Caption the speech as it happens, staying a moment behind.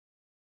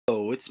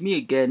Oh, it's me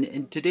again,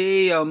 and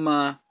today yeah,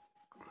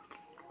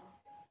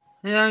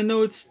 I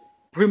know it's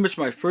pretty much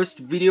my first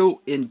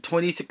video in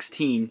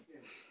 2016,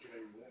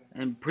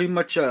 and pretty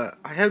much I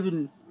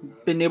haven't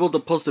been able to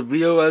post a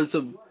video as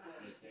of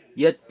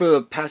yet for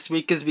the past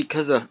week is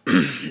because I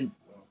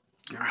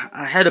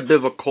had a bit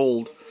of a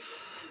cold,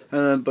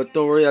 but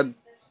don't worry, I'm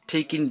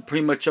taking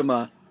pretty much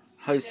how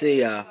you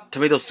say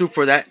tomato soup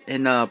for that,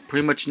 and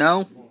pretty much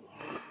now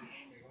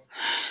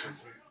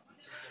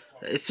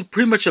it's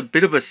pretty much a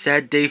bit of a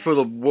sad day for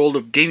the world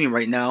of gaming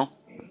right now,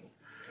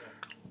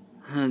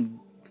 and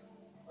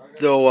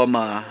though I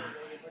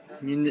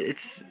mean,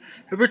 it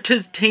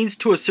pertains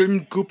to a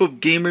certain group of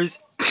gamers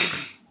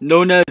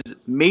known as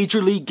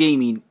Major League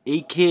Gaming,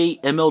 aka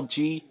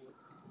MLG.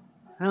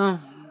 Uh,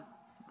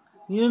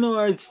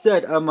 I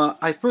said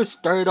I first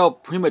started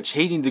out pretty much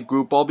hating the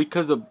group all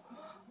because of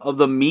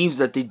the memes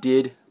that they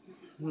did,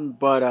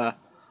 but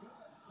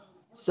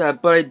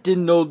sad. But I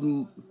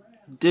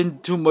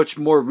didn't do much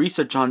more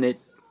research on it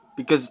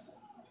because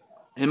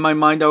in my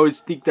mind I always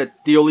think that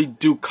they only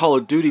do Call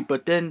of Duty,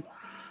 but then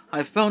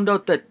I found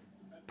out that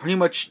pretty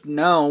much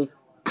now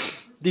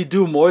they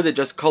do more than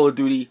just Call of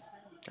Duty,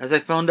 as I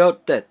found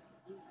out that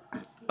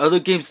other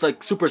games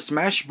like Super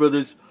Smash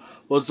Bros.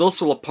 Was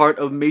also a part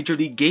of Major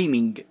League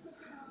Gaming.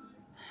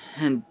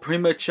 And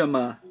pretty much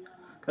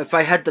if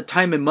I had the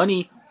time and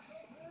money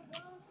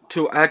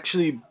to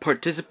actually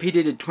participate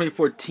in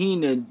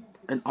 2014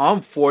 and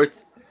on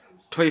 4th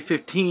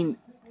 2015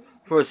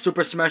 for a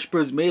Super Smash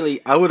Bros. Melee,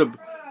 I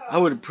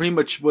would pretty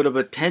much would have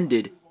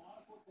attended.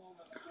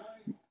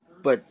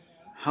 But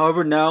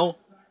however now,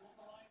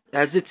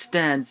 as it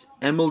stands,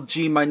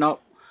 MLG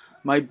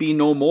might be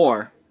no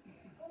more.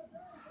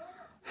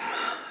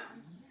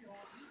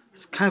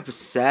 It's kind of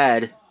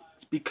sad.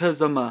 It's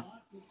because I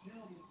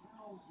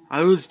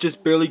was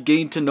just barely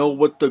getting to know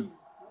what the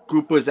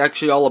group was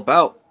actually all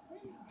about.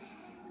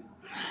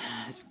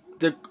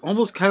 They're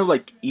almost kind of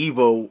like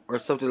Evo or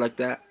something like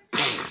that,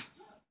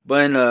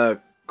 but in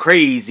a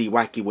crazy,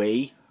 wacky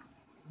way.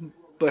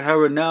 But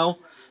however now,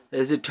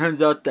 as it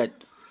turns out that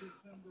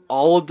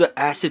all of the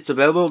assets of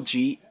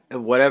MLG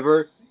and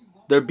whatever,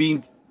 they're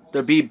being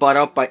they're being bought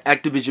out by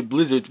Activision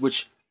Blizzard,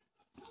 which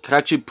could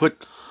actually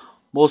put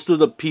most of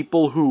the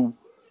people who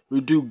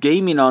do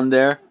gaming on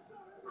there,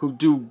 who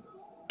do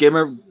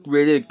gamer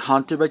related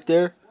content right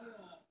there,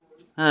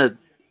 uh,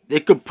 they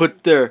could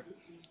put their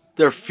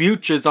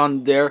futures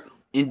on there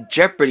in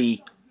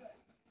jeopardy.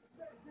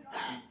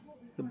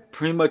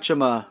 Pretty much,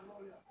 who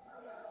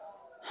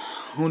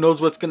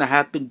knows what's gonna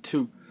happen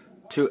to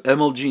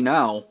MLG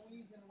now.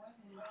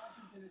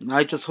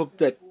 I just hope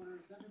that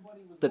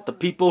the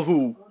people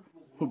who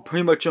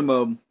pretty much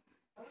are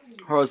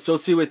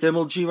associated with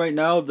MLG right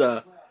now,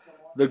 the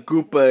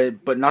group,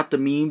 but not the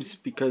memes,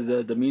 because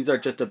the memes are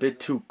just a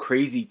bit too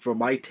crazy for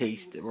my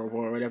taste or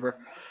whatever.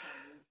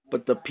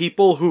 But the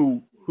people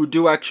who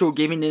do actual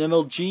gaming in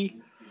MLG,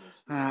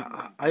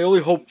 I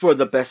only hope for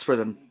the best for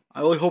them.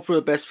 I only hope for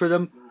the best for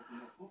them.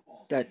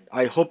 That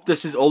I hope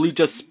this is only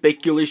just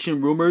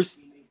speculation rumors,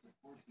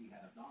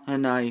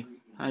 and I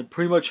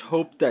pretty much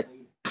hope that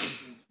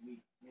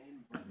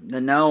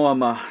now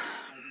that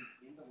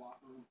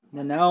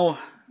now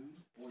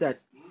that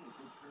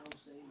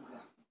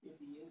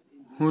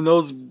who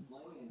knows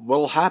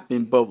what'll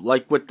happen, but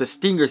like what the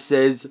Stinger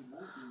says,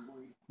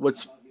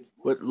 what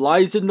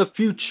lies in the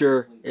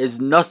future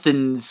is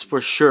nothing's for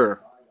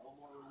sure.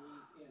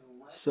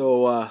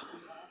 So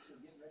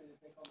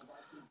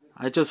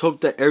I just hope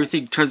that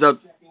everything turns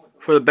out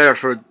for the better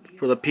for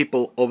the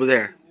people over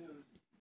there.